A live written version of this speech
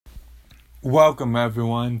Welcome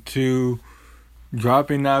everyone to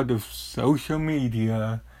dropping out of social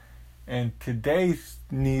media and today's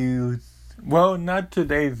news. Well, not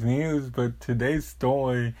today's news, but today's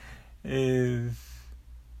story is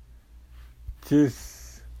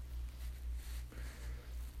just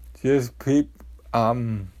just peop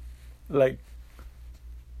like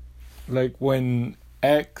when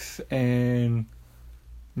X and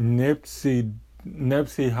Nipsey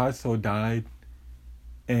Hussle died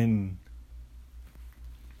and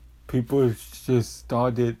people just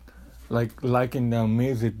started liking their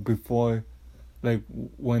music before,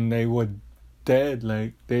 when they were dead.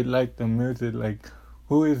 They liked the music.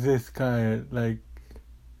 Who is this guy?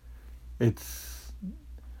 It's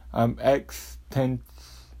X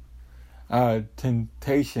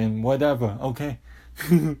Temptation, whatever. Okay,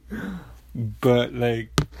 but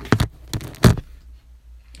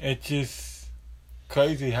it's just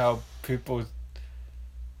crazy how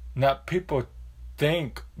not people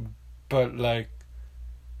think, but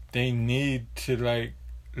they need to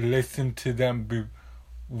listen to them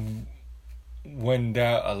when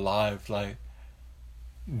they're alive.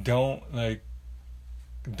 Don't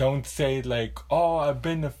don't say oh, I've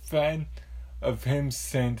been a fan of him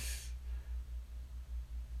since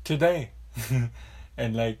today.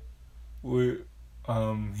 And we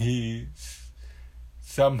he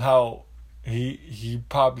somehow he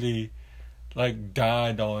probably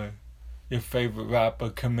died, or your favorite rapper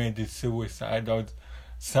committed suicide or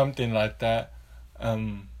something like that.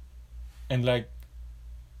 And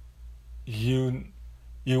you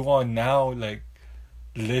are now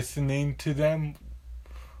listening to them.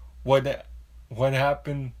 What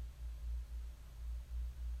happened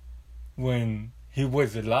when he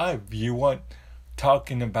was alive? You weren't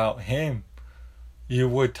talking about him. You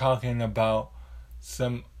were talking about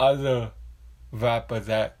some other rapper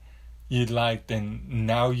that you liked, and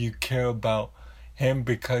now you care about him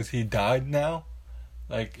because he died now.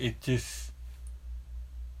 It just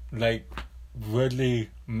really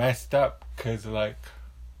messed up, because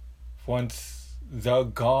once they're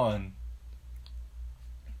gone,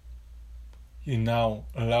 you now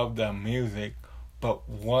love their music, but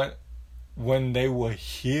when they were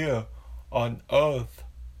here on earth,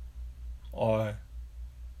 or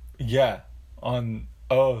on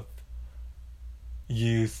earth,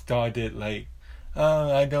 you started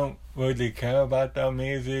oh, I don't really care about their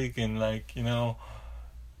music, and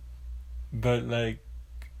but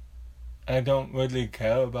I don't really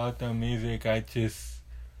care about their music. I just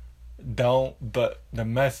don't. But the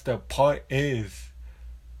messed up part is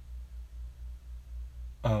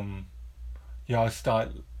y'all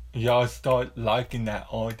start liking that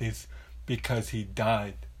artist because he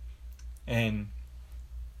died, and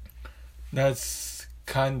that's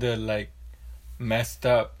kinda messed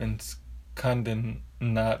up, and it's kinda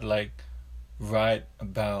not right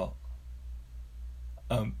about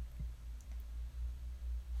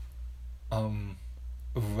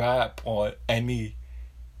rap or any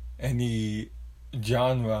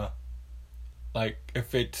genre.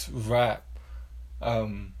 If it's rap,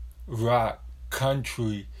 rock,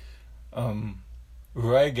 country,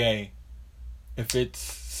 reggae, if it's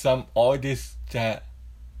some artist that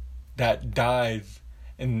dies,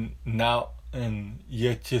 and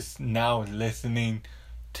you're just now listening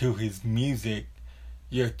to his music,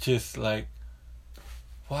 you're just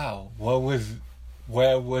wow, where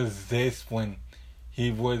was this when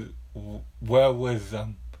he was, where was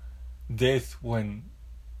this when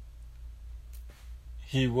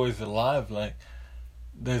he was alive?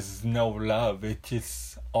 There's no love. It's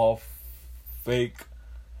just all fake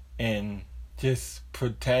and just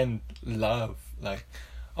pretend love.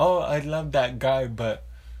 Oh, I love that guy, but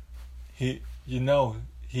he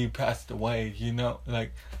passed away.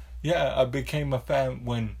 I became a fan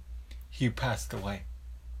when he passed away.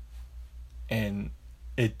 And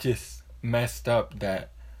it just messed up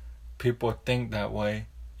that people think that way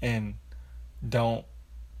and don't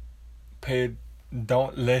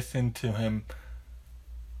listen to him,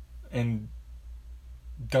 and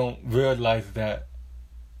don't realize that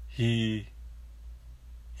he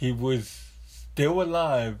was still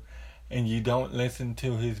alive, and you don't listen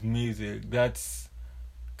to his music. That's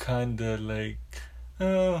kinda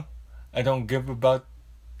I don't give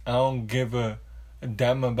a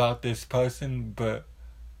damn about this person, but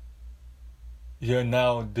you're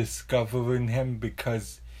now discovering him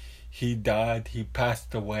because he died, he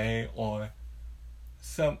passed away, or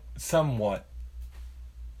somewhat.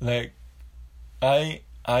 I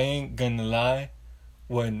ain't gonna lie,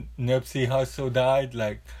 when Nipsey Hussle died,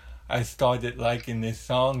 I started liking his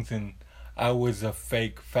songs, and I was a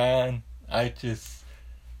fake fan. I just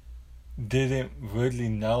didn't really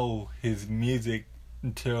know his music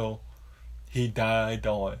until he died,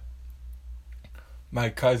 or my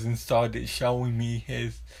cousin started showing me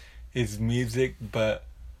his music. But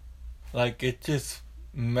like, it just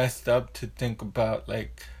messed up to think about,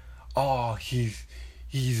 like, oh, he's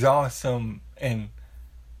awesome, and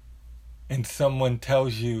someone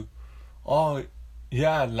tells you, oh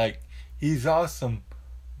yeah, like, he's awesome,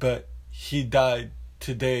 but he died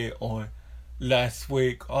today or last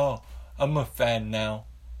week. Oh, I'm a fan now.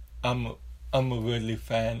 I'm a really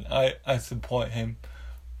fan. I support him,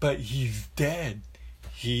 but he's dead.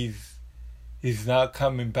 He's not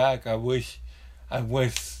coming back. I wish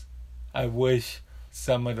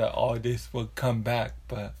some of the artists would come back,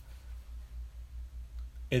 but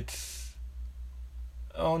it's,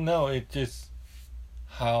 oh no, it's just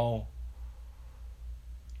how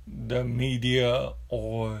the media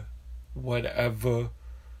or whatever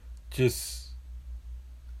just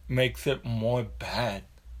makes it more bad.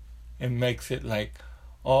 It makes it like,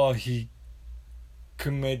 oh, he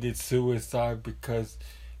committed suicide because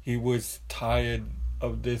he was tired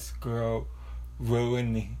of this girl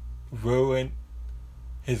ruin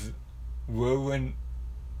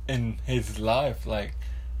in his life, like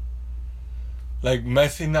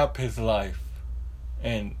messing up his life,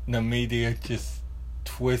 and the media just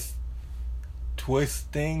twist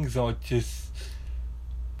things, or just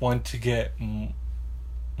want to get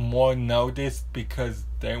more noticed because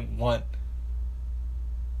they want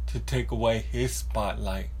to take away his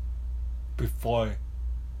spotlight before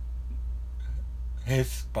his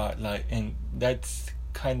spotlight. And that's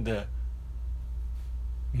kind of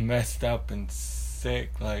messed up and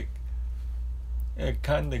sick. Like, it's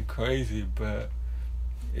kind of crazy, but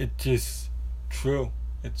it's just true.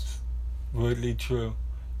 It's really true.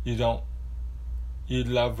 You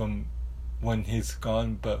love him when he's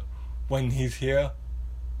gone, but when he's here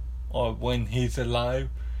or when he's alive,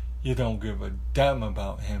 you don't give a damn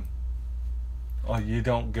about him, or you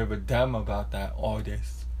don't give a damn about that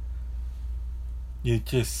artist. You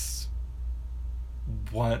just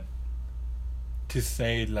want to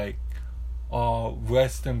say, like, oh,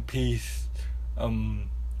 rest in peace,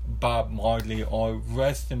 Bob Marley, or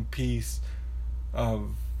rest in peace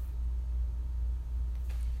of,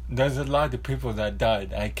 there's a lot of people that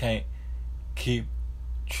died. I can't keep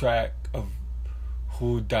track of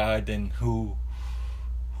who died and who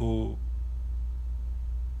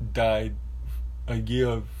died a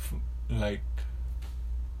year, like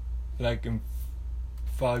in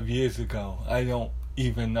 5 years ago. I don't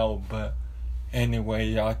even know, but anyway,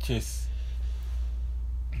 y'all just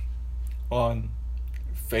on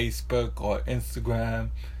Facebook or Instagram,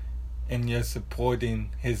 and you're supporting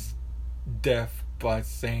his death by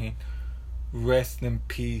saying rest in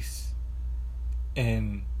peace,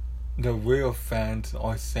 and the real fans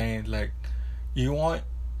are saying, like, you want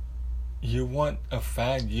a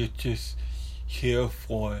fan, you're just here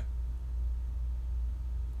for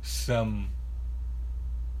some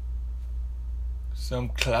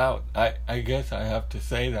clout. I guess I have to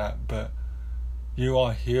say that, but you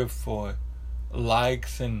are here for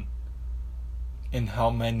likes and how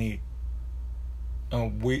many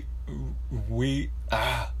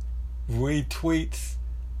retweets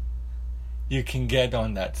you can get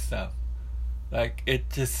on that stuff. Like, it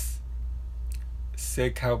just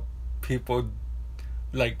sick how people,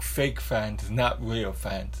 like, fake fans, not real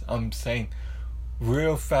fans. I'm saying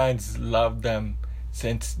real fans love them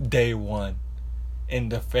since day one,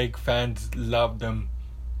 and the fake fans loved them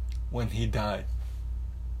when he died,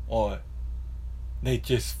 or they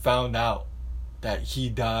just found out that he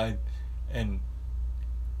died and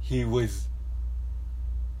he was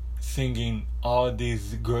singing all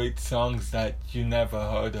these great songs that you never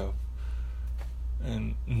heard of,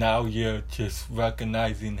 and now you're just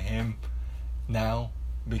recognizing him now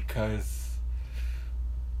because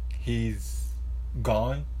he's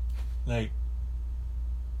gone. Like,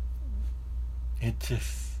 it's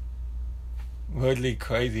just really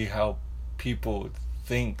crazy how people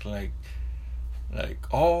think, like,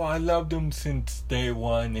 oh, I loved him since day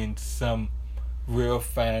one, and some real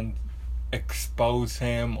fan expose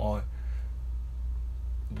him or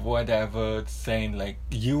whatever, saying, like,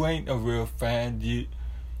 you ain't a real fan,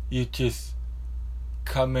 you just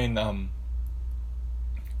come in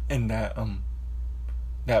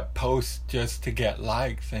that post just to get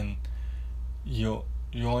likes, and you're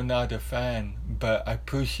not a fan. But I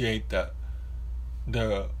appreciate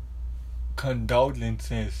the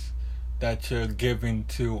condolences that you're giving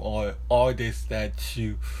to or artists that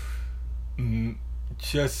you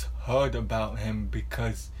just heard about him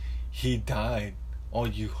because he died, or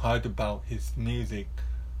you heard about his music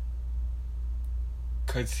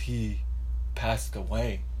because he passed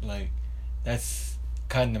away. Like, that's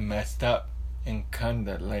kind of messed up and kind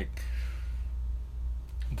of like,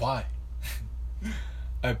 why?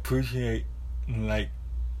 I appreciate, like,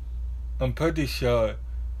 I'm pretty sure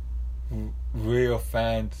real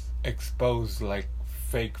fans expose like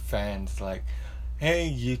fake fans. Like, hey,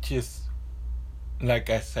 you just, like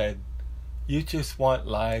I said, you just want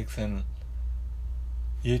likes and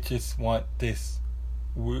you just want this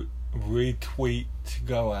retweet to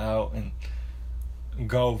go out and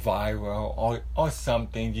go viral or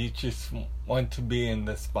something. You just want to be in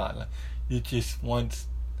the spotlight. You just want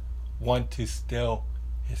to steal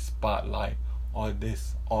his spotlight, or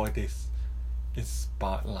this artist is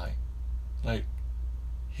spotlight. Like,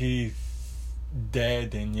 he's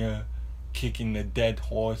dead and you're kicking the dead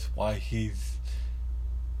horse while he's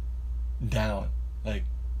down. Like,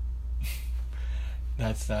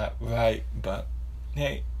 that's not right, but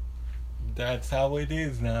hey, that's how it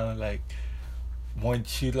is now. Like,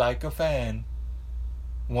 once you like a fan,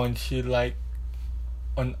 once you like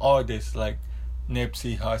an artist like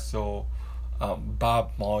Nipsey Hussle,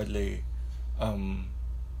 Bob Marley,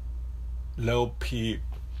 Lil Peep,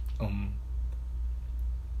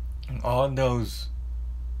 all those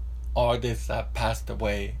artists that passed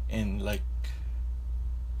away in like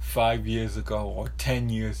 5 years ago or 10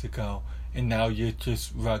 years ago, and now you're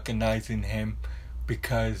just recognizing him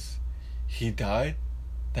because he died.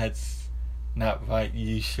 That's not right.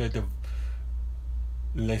 You should have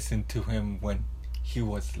listened to him when he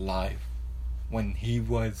was live, when he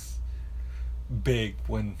was big,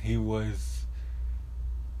 when he was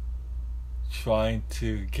trying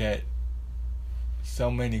to get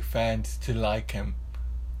so many fans to like him.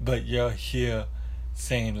 But you're here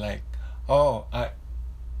saying like, oh,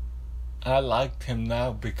 I liked him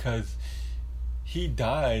now because he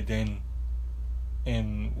died,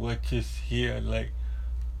 and we're just here like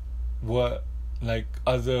what, like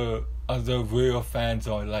other real fans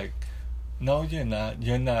are like, no, you're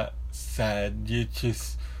not sad, you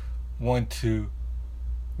just want to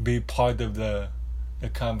be part of the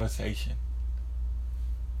conversation.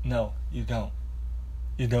 No, you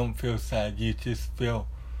don't feel sad, you just feel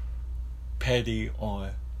petty,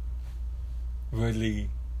 or really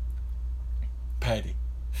petty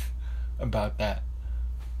about that.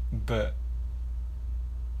 But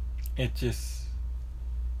it just,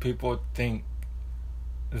 people think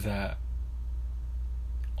that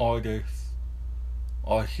artists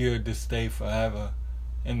are here to stay forever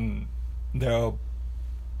and they're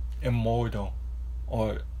immortal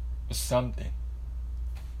or something.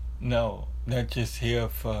 No, they're just here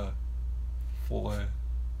for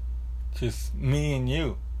just me and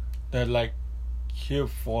you. They're like here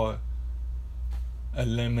for a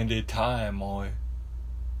limited time, or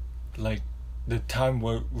like the time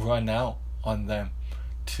will run out on them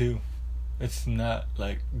too. It's not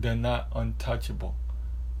like they're not untouchable,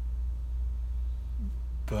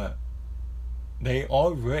 but they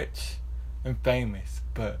are rich and famous,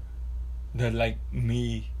 but they're like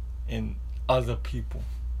me and other people.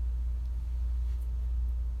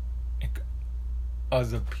 Like,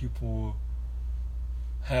 other people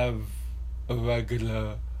have a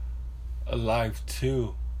regular life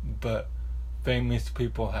too, but famous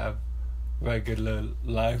people have regular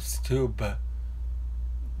lives too, but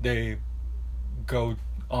they go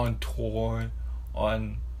on tour,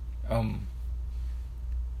 on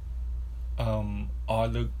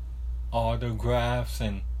autographs,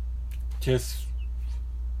 and just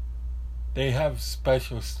they have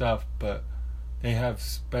special stuff, but they have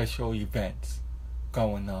special events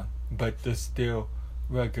going on, but they're still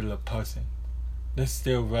regular person. They're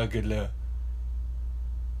still regular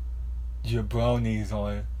jabronis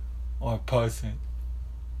or person.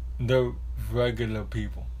 They're regular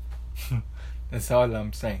people. That's all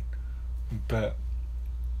I'm saying. But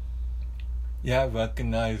yeah,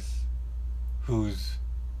 recognize who's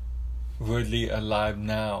really alive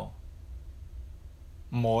now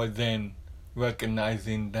more than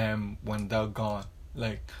recognizing them when they're gone.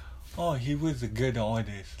 Like, oh, he was a good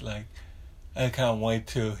artist. Like, I can't wait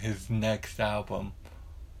till his next album.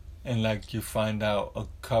 And like, you find out a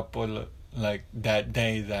couple, like that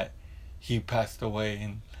day that he passed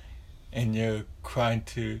away, and you're crying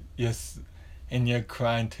to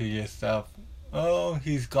yourself, oh,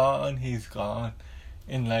 he's gone,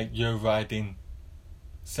 and like you're writing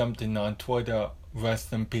something on Twitter,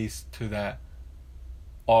 rest in peace to that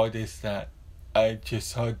artist that I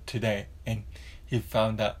just heard today, and I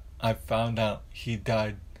found out he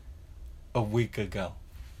died a week ago,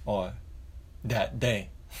 or that day.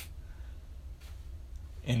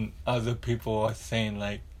 And other people are saying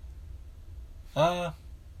like,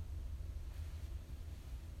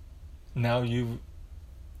 now you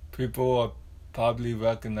people are probably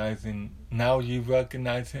recognizing, now you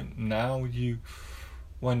recognize him, now you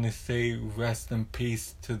want to say rest in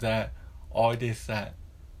peace to that artist that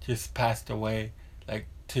just passed away like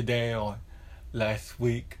today or last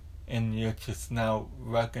week, and you're just now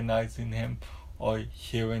recognizing him or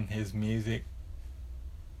hearing his music.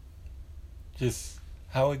 Just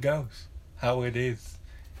how it goes, how it is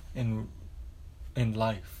in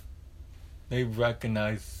life. They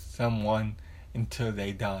recognize someone until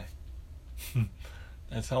they die.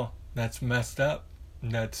 That's all. That's messed up.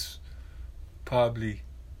 That's probably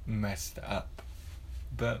messed up.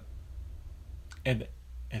 But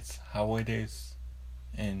it's how it is,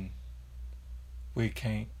 and we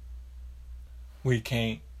can't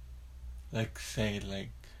like say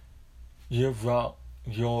like you're wrong,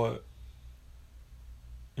 you're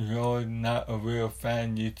not a real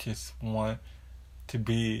fan, you just want to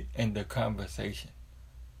be in the conversation.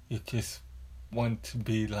 You just want to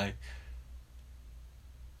be like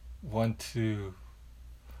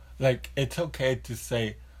it's okay to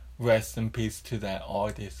say rest in peace to that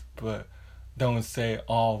artist, but don't say,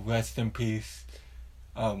 oh, rest in peace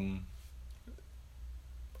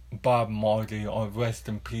Bob Marley, or rest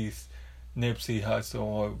in peace Nipsey Hussle,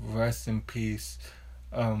 or rest in peace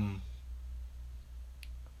one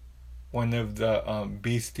of the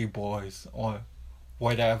Beastie Boys, or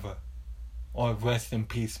whatever, or rest in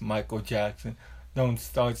peace Michael Jackson. Don't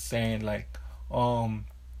start saying like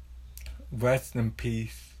rest in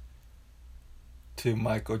peace to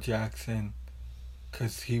Michael Jackson,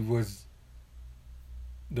 because he was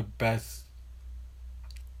the best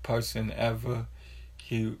person ever.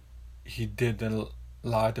 He did a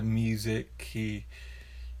lot of music. He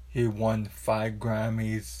won 5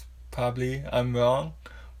 Grammys. Probably, I'm wrong,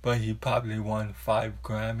 but he probably won 5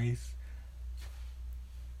 Grammys.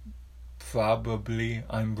 Probably,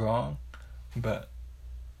 I'm wrong, but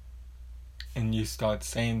and you start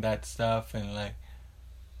saying that stuff, and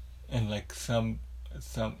like some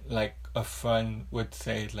like a friend would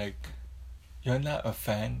say like, you're not a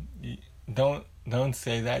fan. Don't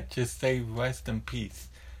say that. Just say rest in peace.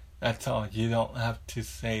 That's all. You don't have to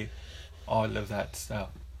say all of that stuff.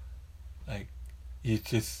 Like, you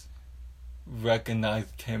just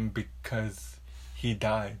recognized him because he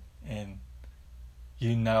died, and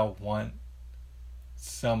you now want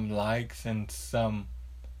some likes and some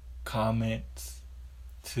comments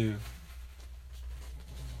to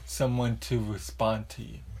someone to respond to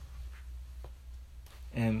you.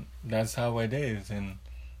 And that's how it is. And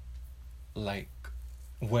like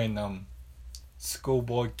when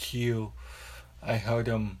Schoolboy Q, I heard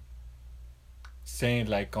him saying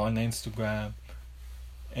like on Instagram,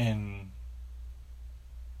 and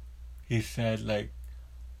he said like,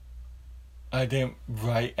 I didn't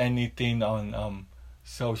write anything on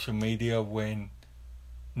social media when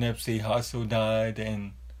Nipsey Hussle died,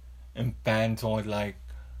 and fans are like,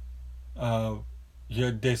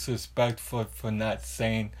 you're disrespectful for not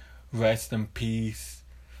saying rest in peace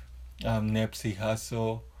Nipsey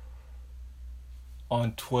Hussle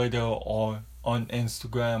on Twitter or on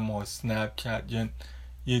Instagram or Snapchat.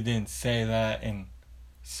 You didn't say that. And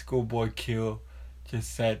Schoolboy Q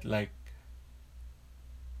just said like,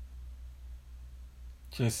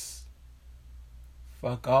 just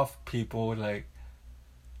fuck off, people. Like,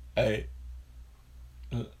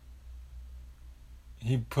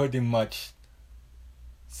 he pretty much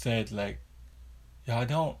said like, y'all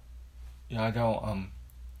don't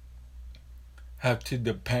have to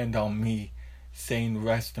depend on me saying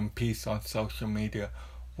rest in peace on social media.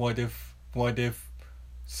 What if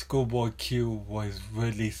Schoolboy Q was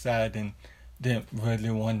really sad and didn't really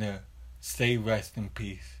want to say rest in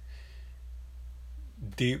peace?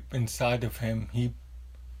 Deep inside of him,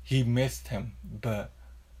 he missed him, but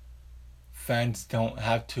fans don't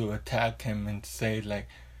have to attack him and say like,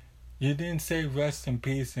 you didn't say rest in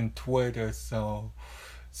peace in Twitter, so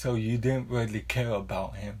you didn't really care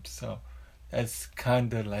about him. So that's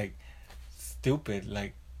kind of like stupid.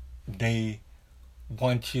 Like, they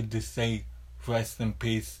want you to say rest in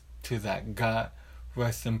peace to that guy,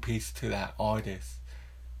 rest in peace to that artist,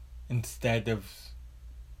 instead of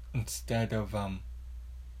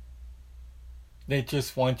they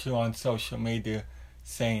just want you on social media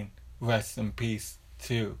saying rest in peace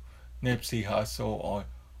to Nipsey Hussle or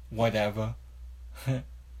whatever.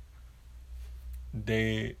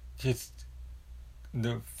 The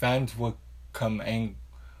fans would come and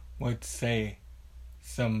would say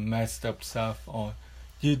some messed up stuff, or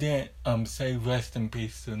you didn't say rest in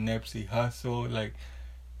peace to Nipsey Hussle. Like,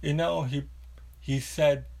 he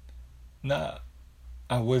said, nah,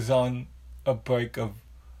 I was on break of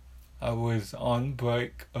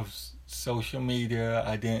social media.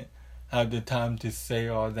 I didn't have the time to say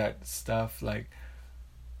all that stuff. Like,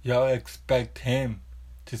 y'all expect him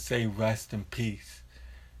to say rest in peace.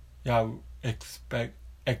 Y'all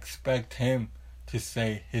expect him to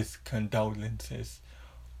say his condolences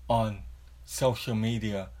on social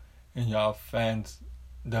media, and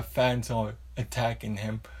the fans are attacking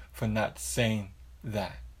him for not saying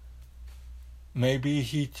that. Maybe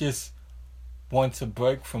he just wants a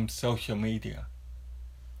break from social media.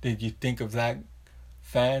 Did you think of that,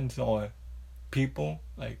 fans or people?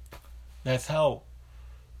 Like, that's how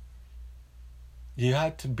you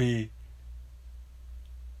have to be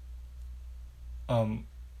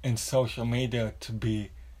in social media to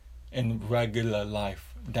be in regular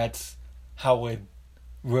life. That's how it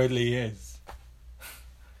really is.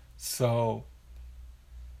 So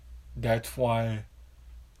that's why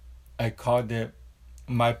I called it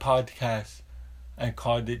my podcast. I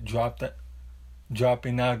called it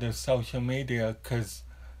dropping out of social media, because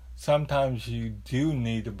sometimes you do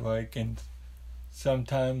need a break, and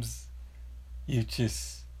sometimes you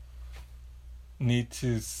just need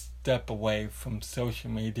to step away from social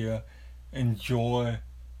media, enjoy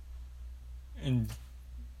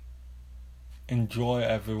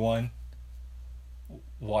everyone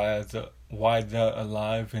while they're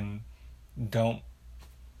alive, and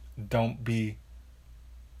don't be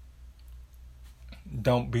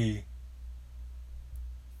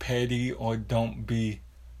petty, or don't be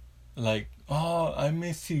like, oh, I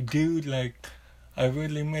miss you, dude, like, I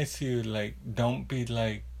really miss you. Like, don't be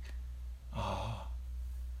like, oh,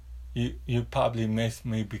 you probably miss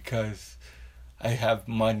me because I have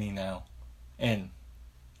money now, and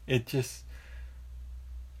it just,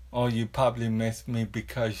 or you probably miss me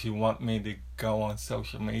because you want me to go on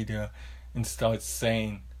social media and start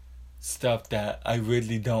saying stuff that I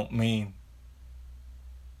really don't mean,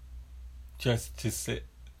 just to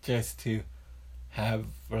have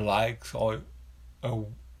likes or a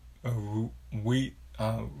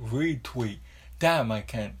retweet. Damn, I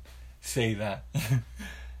can't say that.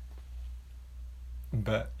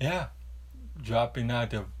 But yeah, dropping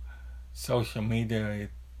out of social media is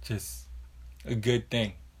just a good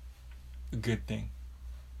thing.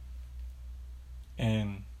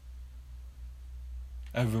 And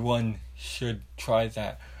everyone should try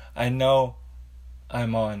that. I know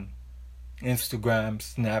I'm on Instagram,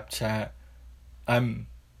 Snapchat.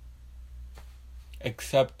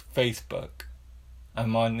 Except Facebook.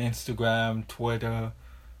 I'm on Instagram, Twitter,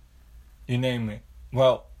 you name it.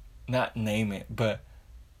 Well, not name it, but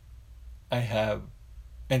I have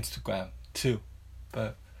Instagram too.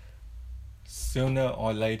 But sooner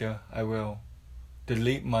or later I will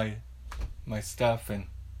delete my stuff and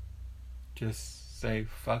just say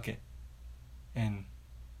fuck it. And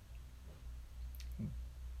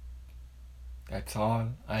that's all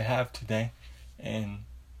I have today. And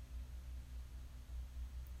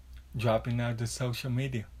dropping out the social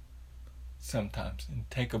media sometimes and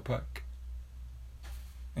take a break.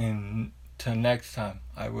 And till next time,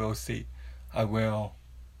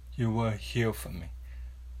 you will hear from me.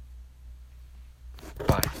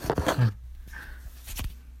 Bye.